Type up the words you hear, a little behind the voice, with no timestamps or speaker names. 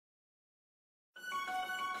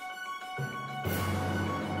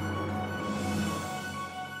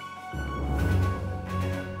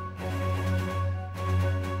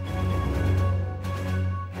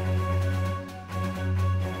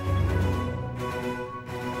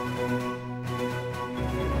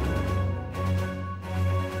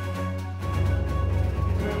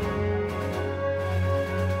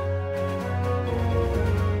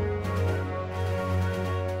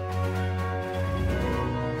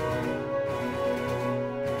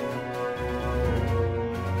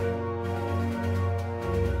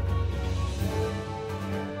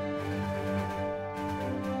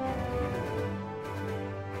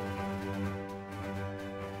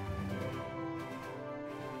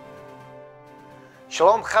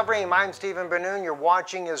Shalom Chavrim, I'm Stephen Ben-Nun. You're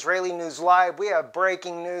watching Israeli News Live. We have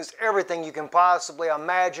breaking news, everything you can possibly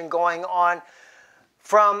imagine going on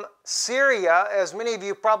from Syria. As many of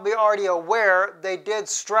you probably already aware, they did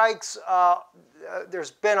strikes.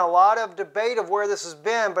 There's been a lot of debate of where this has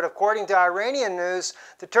been, but according to Iranian news,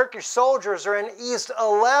 the Turkish soldiers are in East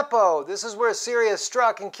Aleppo. This is where Syria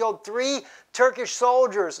struck and killed 3 Turkish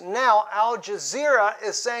soldiers. Now, Al Jazeera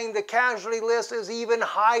is saying the casualty list is even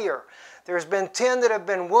higher. There's been 10 that have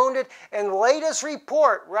been wounded, and the latest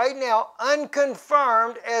report right now,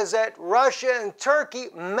 unconfirmed, is that Russia and Turkey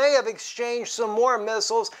may have exchanged some more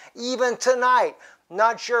missiles even tonight.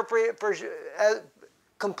 Not sure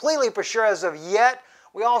completely for sure as of yet.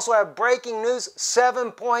 We also have breaking news,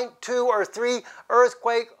 7.2 or 3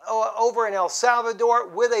 earthquake over in El Salvador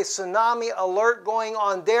with a tsunami alert going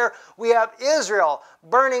on there. We have Israel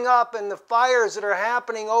burning up and the fires that are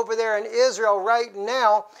happening over there in Israel right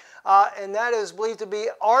now. And that is believed to be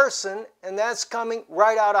arson, and that's coming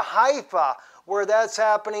right out of Haifa, where that's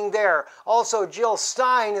happening there. Also, Jill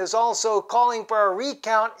Stein is also calling for a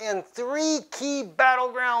recount in 3 key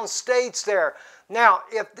battleground states there. Now,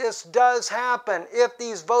 if this does happen, if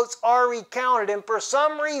these votes are recounted, and for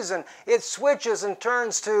some reason it switches and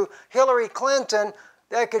turns to Hillary Clinton,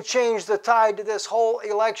 that could change the tide to this whole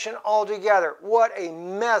election altogether. What a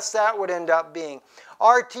mess that would end up being.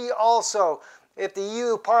 RT also, if the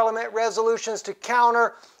EU Parliament resolutions to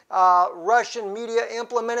counter Russian media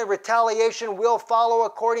implemented, retaliation will follow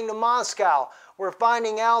according to Moscow. We're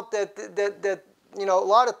finding out that you know, a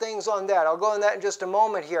lot of things on that. I'll go into that in just a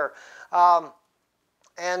moment here.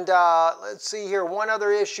 Let's see here, one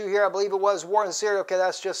other issue here, I believe it was war in Syria. Okay,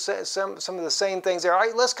 that's just some of the same things there. All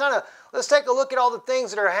right, let's take a look at all the things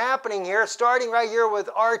that are happening here, starting right here with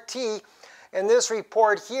RT in this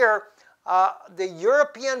report here. The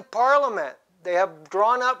European Parliament, they have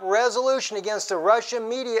drawn up resolution against the Russian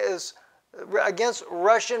media against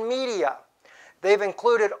Russian media. They've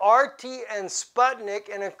included RT and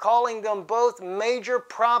Sputnik and are calling them both major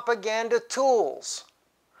propaganda tools.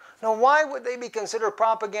 Now, why would they be considered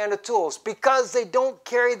propaganda tools? Because they don't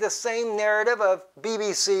carry the same narrative of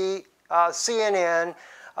BBC, CNN,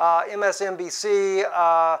 MSNBC,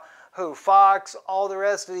 Fox, all the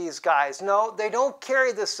rest of these guys. No, they don't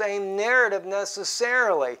carry the same narrative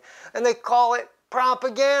necessarily. And they call it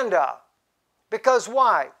propaganda. Because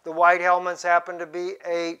why? The White Helmets happen to be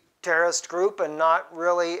a terrorist group and not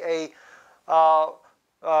really a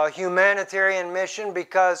humanitarian mission,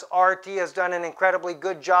 because RT has done an incredibly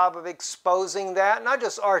good job of exposing that. Not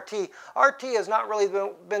just RT. RT has not really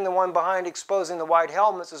been the one behind exposing the White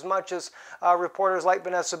Helmets as much as reporters like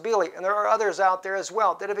Vanessa Beeley. And there are others out there as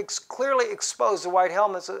well that have clearly exposed the White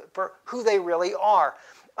Helmets for who they really are.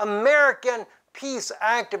 American peace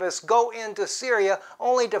activists go into Syria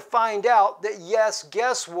only to find out that, yes,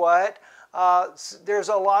 guess what? There's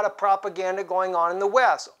a lot of propaganda going on in the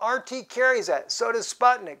West. RT carries that. So does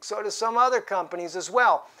Sputnik. So does some other companies as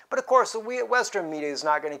well. But of course, the Western media is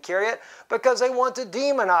not going to carry it because they want to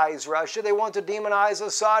demonize Russia. They want to demonize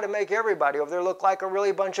Assad and make everybody over there look like a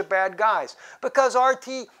really bunch of bad guys. Because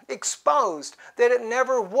RT exposed that it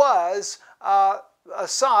never was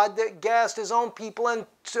Assad that gassed his own people in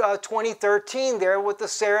 2013 there with the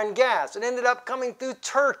sarin gas. It ended up coming through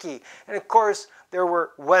Turkey. And of course, there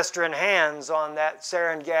were Western hands on that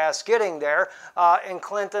sarin gas getting there, and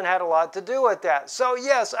Clinton had a lot to do with that. So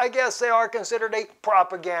yes, I guess they are considered a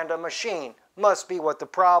propaganda machine. Must be what the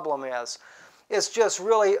problem is. It's just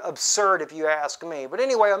really absurd if you ask me. But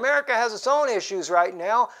anyway, America has its own issues right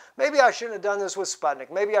now. Maybe I shouldn't have done this with Sputnik.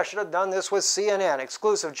 Maybe I should have done this with CNN.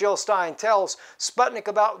 Exclusive Jill Stein tells Sputnik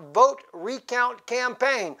about vote recount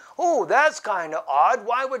campaign. Oh, that's kind of odd.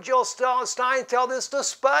 Why would Jill Stein tell this to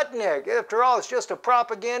Sputnik? After all, it's just a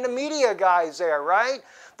propaganda media guys there, right?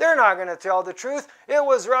 They're not going to tell the truth. It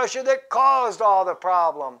was Russia that caused all the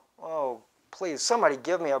problem. Oh, please, somebody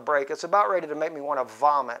give me a break. It's about ready to make me want to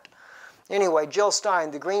vomit. Anyway, Jill Stein,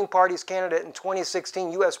 the Green Party's candidate in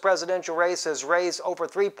 2016 U.S. presidential race, has raised over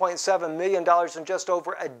 $3.7 million in just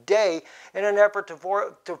over a day in an effort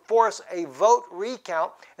to force a vote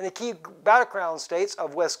recount in the key battleground states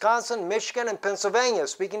of Wisconsin, Michigan, and Pennsylvania.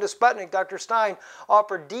 Speaking to Sputnik, Dr. Stein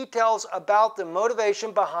offered details about the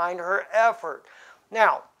motivation behind her effort.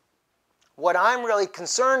 Now, what I'm really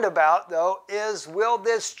concerned about, though, is will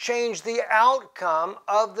this change the outcome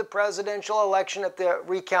of the presidential election if the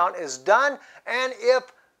recount is done? And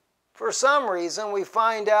if, for some reason, we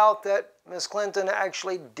find out that Ms. Clinton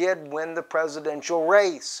actually did win the presidential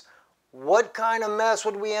race, what kind of mess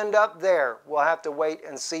would we end up there? We'll have to wait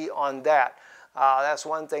and see on that. That's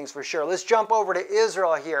one thing's for sure. Let's jump over to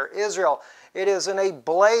Israel here. Israel, it is in a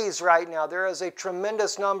blaze right now. There is a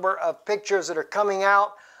tremendous number of pictures that are coming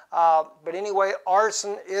out. But anyway,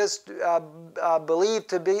 arson is believed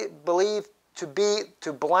to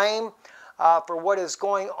blame for what is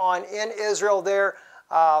going on in Israel there.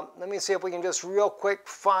 Let me see if we can just real quick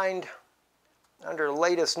find under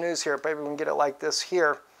latest news here. Maybe we can get it like this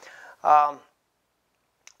here.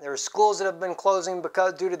 There are schools that have been closing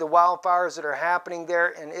due to the wildfires that are happening there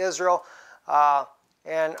in Israel.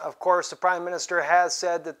 And of course, the Prime Minister has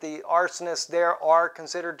said that the arsonists there are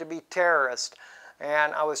considered to be terrorists.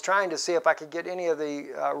 And I was trying to see if I could get any of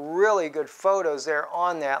the really good photos there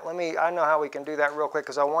on that. I know how we can do that real quick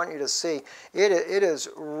because I want you to see. It is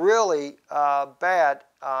really bad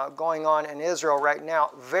going on in Israel right now.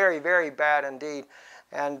 Very, very bad indeed.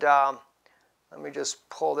 And let me just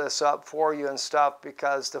pull this up for you and stuff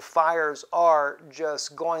because the fires are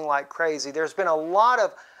just going like crazy. There's been a lot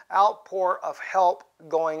of outpour of help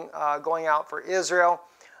going out for Israel.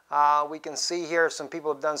 We can see here some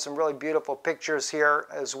people have done some really beautiful pictures here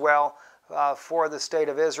as well for the state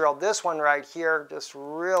of Israel. This one right here, just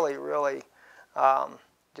really, really,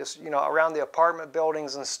 just, you know, around the apartment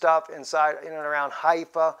buildings and stuff inside, in and around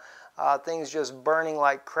Haifa, things just burning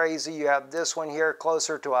like crazy. You have this one here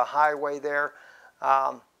closer to a highway there.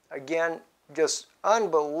 Again, just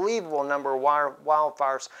unbelievable number of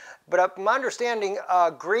wildfires. But my understanding,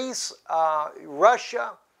 Greece,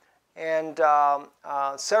 Russia, and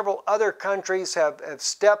several other countries have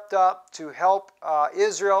stepped up to help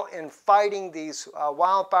Israel in fighting these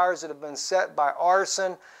wildfires that have been set by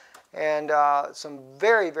arson, and some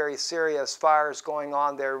very, very serious fires going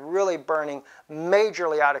on there, really burning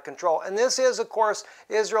majorly out of control. And this is, of course,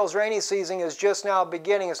 Israel's rainy season is just now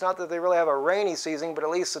beginning. It's not that they really have a rainy season, but at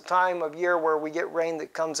least the time of year where we get rain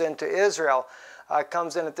that comes into Israel.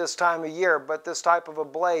 Comes in at this time of year, but this type of a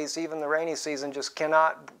blaze, even the rainy season, just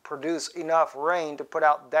cannot produce enough rain to put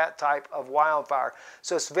out that type of wildfire.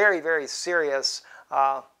 So it's very, very serious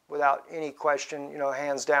without any question, you know,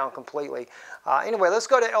 hands down completely. Anyway, let's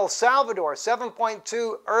go to El Salvador.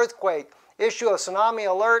 7.2 earthquake. Issue a tsunami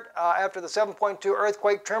alert after the 7.2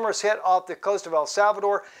 earthquake. Tremors hit off the coast of El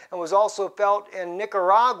Salvador and was also felt in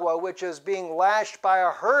Nicaragua, which is being lashed by a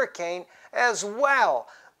hurricane as well.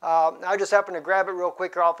 I just happened to grab it real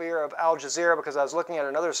quick off here of Al Jazeera because I was looking at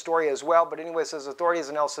another story as well. But anyway, it says authorities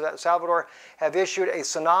in El Salvador have issued a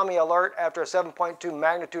tsunami alert after a 7.2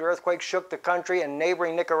 magnitude earthquake shook the country and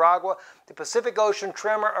neighboring Nicaragua. The Pacific Ocean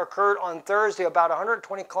tremor occurred on Thursday about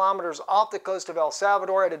 120 kilometers off the coast of El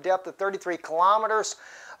Salvador at a depth of 33 kilometers,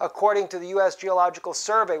 according to the U.S. Geological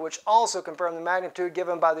Survey, which also confirmed the magnitude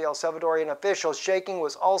given by the El Salvadorian officials. Shaking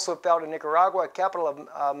was also felt in Nicaragua, capital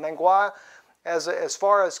of Managua, as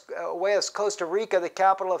far as away as Costa Rica, the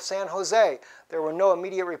capital of San Jose. There were no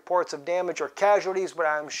immediate reports of damage or casualties, but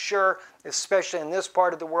I'm sure, especially in this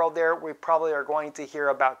part of the world there, we probably are going to hear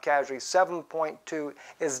about casualties. 7.2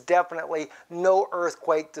 is definitely no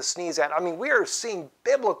earthquake to sneeze at. I mean, we are seeing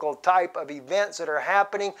biblical type of events that are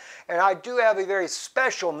happening, and I do have a very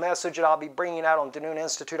special message that I'll be bringing out on Danoon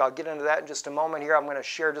Institute. I'll get into that in just a moment here. I'm going to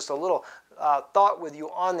share just a little thought with you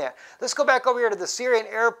on that. Let's go back over here to the Syrian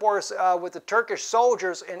Air Force with the Turkish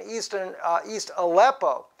soldiers in East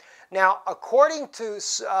Aleppo. Now, according to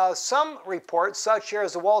some reports, such here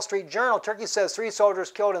as the Wall Street Journal, Turkey says 3 soldiers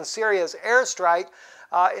killed in Syria's airstrike.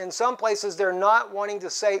 In some places, they're not wanting to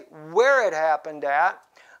say where it happened at.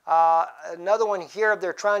 Another one here,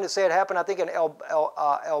 they're trying to say it happened, I think, in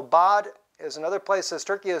El Bad. Is another place says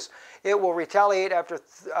Turkey it will retaliate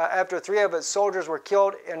after 3 of its soldiers were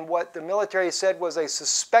killed in what the military said was a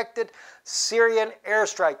suspected Syrian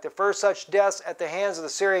airstrike, the first such deaths at the hands of the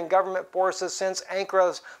Syrian government forces since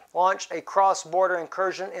Ankara's launched a cross-border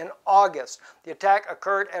incursion in August. The attack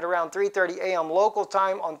occurred at around 3:30 a.m. local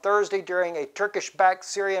time on Thursday during a Turkish-backed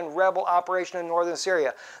Syrian rebel operation in northern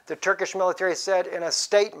Syria, the Turkish military said in a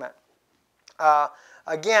statement.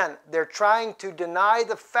 Again, they're trying to deny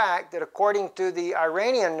the fact that, according to the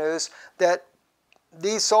Iranian news, that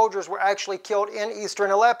these soldiers were actually killed in Eastern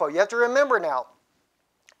Aleppo. You have to remember now,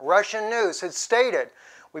 Russian news had stated,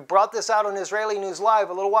 we brought this out on Israeli News Live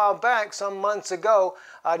a little while back, some months ago.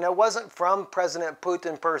 And it wasn't from President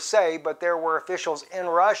Putin per se, but there were officials in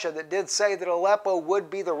Russia that did say that Aleppo would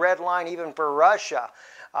be the red line even for Russia.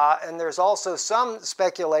 And there's also some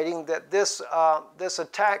speculating that this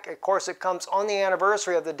attack, of course, it comes on the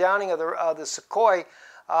anniversary of the downing of the Sukhoi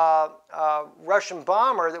Russian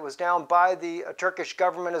bomber that was down by the Turkish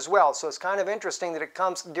government as well. So it's kind of interesting that it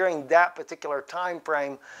comes during that particular time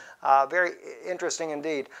frame. Very interesting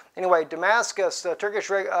indeed. Anyway, Damascus, the Turkish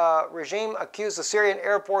regime accused the Syrian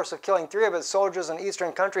Air Force of killing 3 of its soldiers in the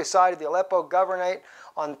eastern countryside of the Aleppo governorate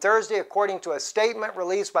on Thursday. According to a statement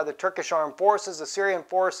released by the Turkish armed forces, the Syrian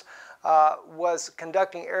force was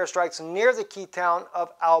conducting airstrikes near the key town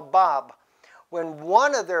of Al-Bab when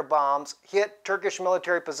one of their bombs hit Turkish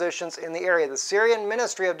military positions in the area. The Syrian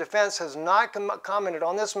Ministry of Defense has not commented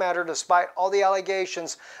on this matter despite all the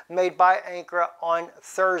allegations made by Ankara on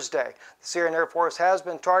Thursday. The Syrian Air Force has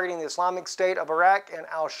been targeting the Islamic State of Iraq and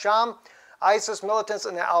al-Sham, ISIS militants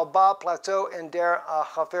in the Al-Bab Plateau and Deir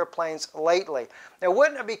Khafir Plains lately. Now,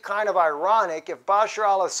 wouldn't it be kind of ironic if Bashar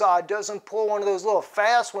al-Assad doesn't pull one of those little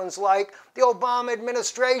fast ones like the Obama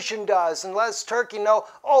administration does and lets Turkey know,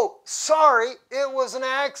 oh, sorry, it was an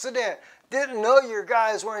accident. Didn't know your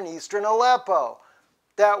guys were in Eastern Aleppo.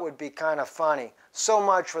 That would be kind of funny. So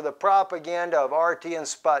much for the propaganda of RT and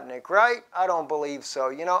Sputnik, right? I don't believe so.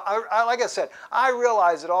 You know, like I said, I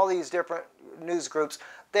realize that all these different news groups,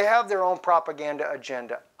 they have their own propaganda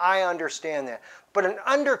agenda. I understand that. But an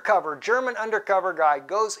undercover, German undercover guy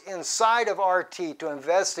goes inside of RT to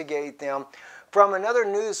investigate them from another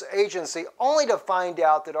news agency only to find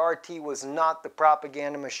out that RT was not the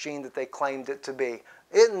propaganda machine that they claimed it to be.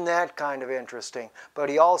 Isn't that kind of interesting? But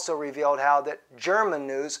he also revealed how that German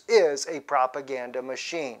news is a propaganda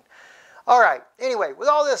machine. All right, anyway, with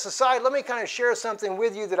all this aside, let me kind of share something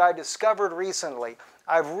with you that I discovered recently.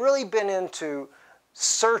 I've really been into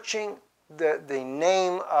searching the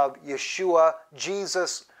name of Yeshua,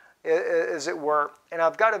 Jesus, as it were, and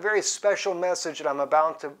I've got a very special message that I'm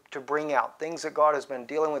about to bring out, things that God has been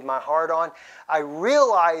dealing with my heart on. I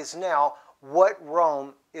realize now what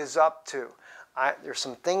Rome is up to. There's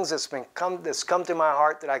some things that's come to my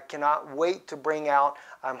heart that I cannot wait to bring out.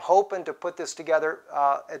 I'm hoping to put this together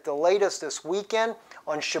at the latest this weekend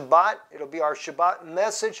on Shabbat. It'll be our Shabbat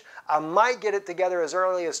message. I might get it together as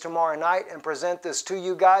early as tomorrow night and present this to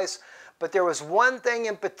you guys. But there was one thing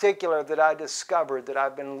in particular that I discovered that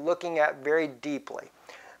I've been looking at very deeply.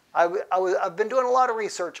 I've been doing a lot of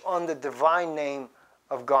research on the divine name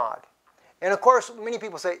of God. And of course, many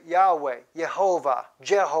people say Yahweh, Yehovah,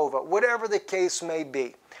 Jehovah, whatever the case may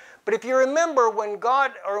be. But if you remember when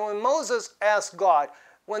Moses asked God,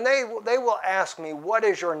 when they will ask me, what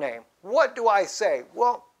is your name? What do I say?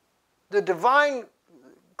 Well, the divine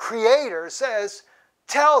creator says,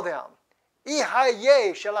 tell them,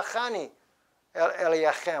 Ihaye shalachani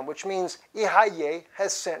Eliachem, which means Ihaye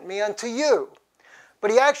has sent me unto you. But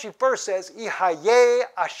he actually first says, Ihaye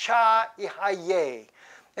asha Ihaye.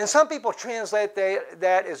 And some people translate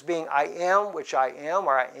that as being I am, which I am,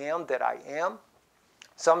 or I am that I am.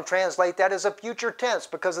 Some translate that as a future tense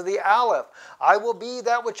because of the aleph. I will be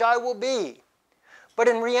that which I will be. But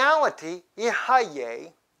in reality,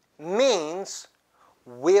 Ihaye means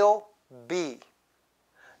will be.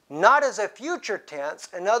 Not as a future tense.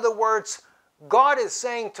 In other words, God is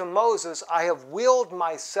saying to Moses, I have willed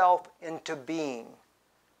myself into being.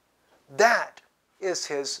 That is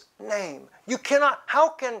his name. You cannot, how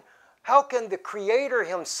can the Creator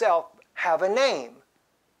himself have a name?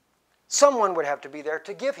 Someone would have to be there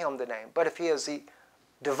to give him the name. But if he is the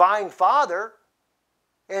divine Father,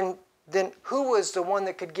 and then who is the one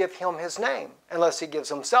that could give him his name? Unless he gives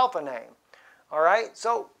himself a name. All right?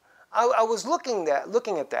 So I was looking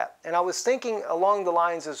at that, and I was thinking along the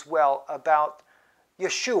lines as well about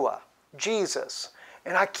Yeshua, Jesus.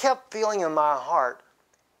 And I kept feeling in my heart,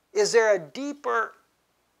 is there a deeper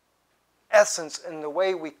essence in the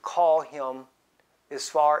way we call him as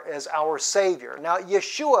far as our Savior? Now,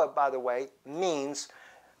 Yeshua, by the way, means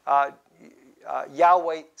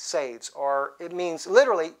Yahweh saves, or it means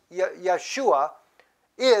literally, Yeshua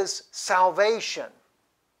is salvation.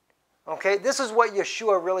 Okay, this is what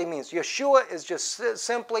Yeshua really means. Yeshua is just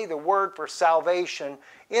simply the word for salvation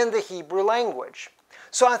in the Hebrew language.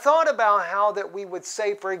 So I thought about how that we would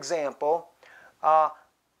say, for example,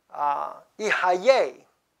 Ihaye,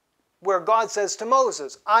 where God says to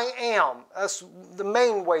Moses, I am. That's the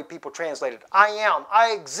main way people translate it. I am.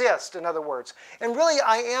 I exist, in other words. And really,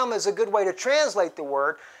 I am is a good way to translate the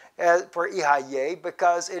word for Ihaye,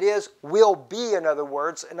 because it is will be, in other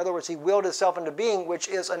words. In other words, he willed himself into being, which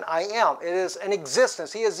is an I am. It is an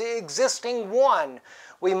existence. He is the existing one,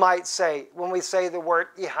 we might say, when we say the word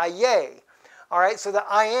Ihaye. All right, so the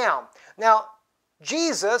I am. Now,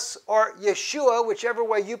 Jesus, or Yeshua, whichever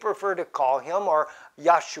way you prefer to call him, or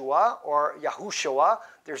Yahshua, or Yahushua,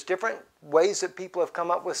 there's different ways that people have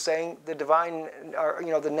come up with saying the divine, or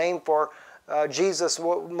the name for Jesus,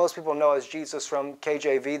 what most people know as Jesus from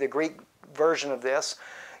KJV, the Greek version of this,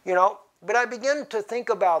 you know. But I begin to think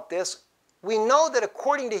about this. We know that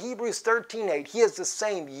according to Hebrews 13:8, He is the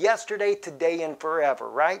same yesterday, today, and forever,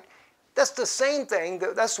 right? That's the same thing.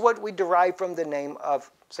 That's what we derive from the name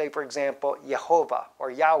of, say, for example, Jehovah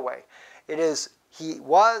or Yahweh. It is He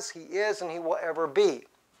was, He is, and He will ever be.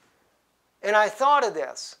 And I thought of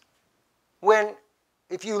this.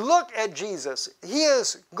 If you look at Jesus,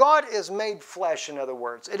 God is made flesh, in other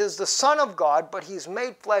words. It is the Son of God, but He's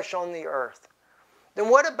made flesh on the earth. Then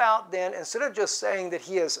what about then, instead of just saying that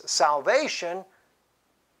He is salvation,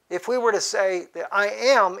 if we were to say that I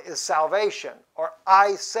am is salvation, or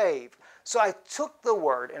I save. So I took the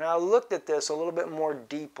word and I looked at this a little bit more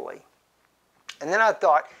deeply. And then I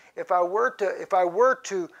thought, if I were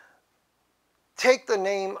to take the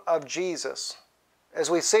name of Jesus, as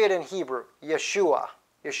we say it in Hebrew, Yeshua.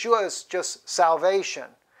 Yeshua is just salvation.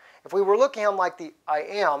 If we were looking at Him like the I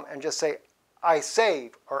am and just say, I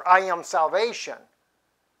save, or I am salvation,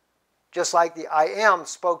 just like the I am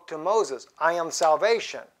spoke to Moses, I am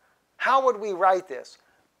salvation. How would we write this?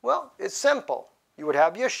 Well, it's simple. You would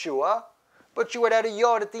have Yeshua, but you would add a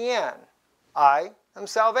yod at the end. I am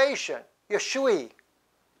salvation. Yeshui.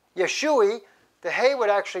 Yeshui, the hey would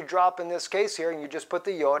actually drop in this case here, and you just put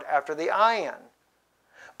the yod after the ayin.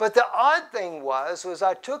 But the odd thing was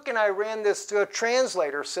I took and I ran this through a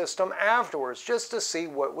translator system afterwards just to see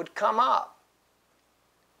what would come up.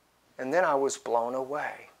 And then I was blown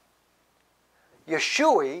away.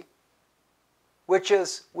 Yeshui, which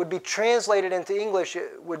would be translated into English,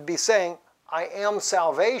 it would be saying, I am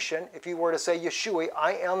salvation. If you were to say Yeshui,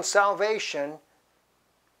 I am salvation,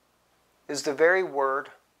 is the very word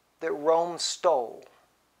that Rome stole.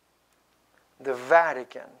 The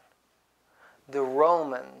Vatican, the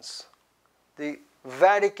Romans, the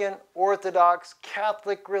Vatican Orthodox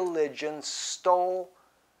Catholic religion stole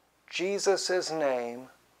Jesus' name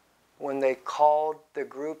when they called the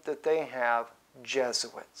group that they have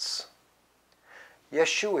Jesuits.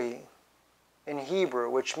 Yeshui in Hebrew,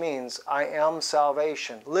 which means I am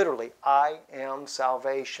salvation, literally, I am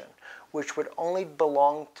salvation, which would only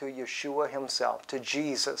belong to Yeshua Himself, to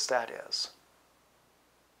Jesus, that is.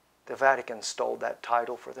 The Vatican stole that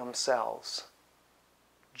title for themselves.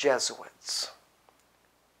 Jesuits.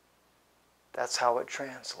 That's how it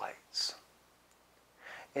translates.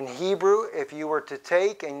 In Hebrew, if you were to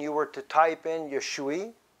take and you were to type in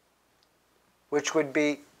Yeshui, which would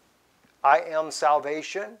be I am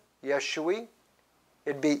salvation, Yeshui,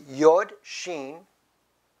 it'd be Yod Shin,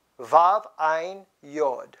 Vav Ein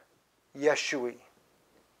Yod, Yeshui.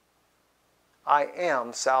 I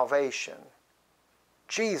am salvation.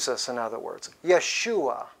 Jesus, in other words.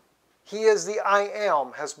 Yeshua. He is the I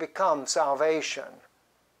am, has become salvation.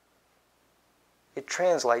 It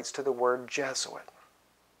translates to the word Jesuit.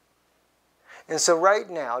 And so right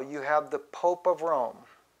now you have the Pope of Rome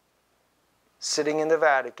sitting in the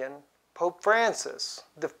Vatican, Pope Francis,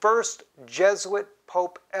 the first Jesuit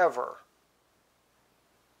Pope ever.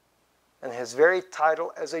 And his very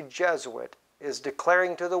title as a Jesuit is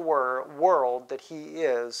declaring to the world that he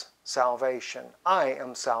is salvation. I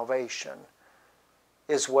am salvation,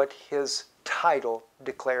 is what his title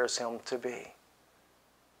declares him to be.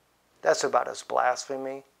 That's about as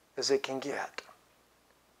blasphemy as it can get.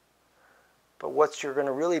 But what you're going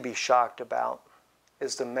to really be shocked about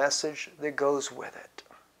is the message that goes with it.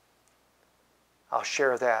 I'll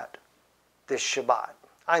share that this Shabbat.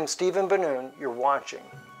 I'm Stephen Ben-Nun. You're watching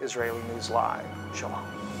Israeli News Live.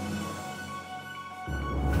 Shalom.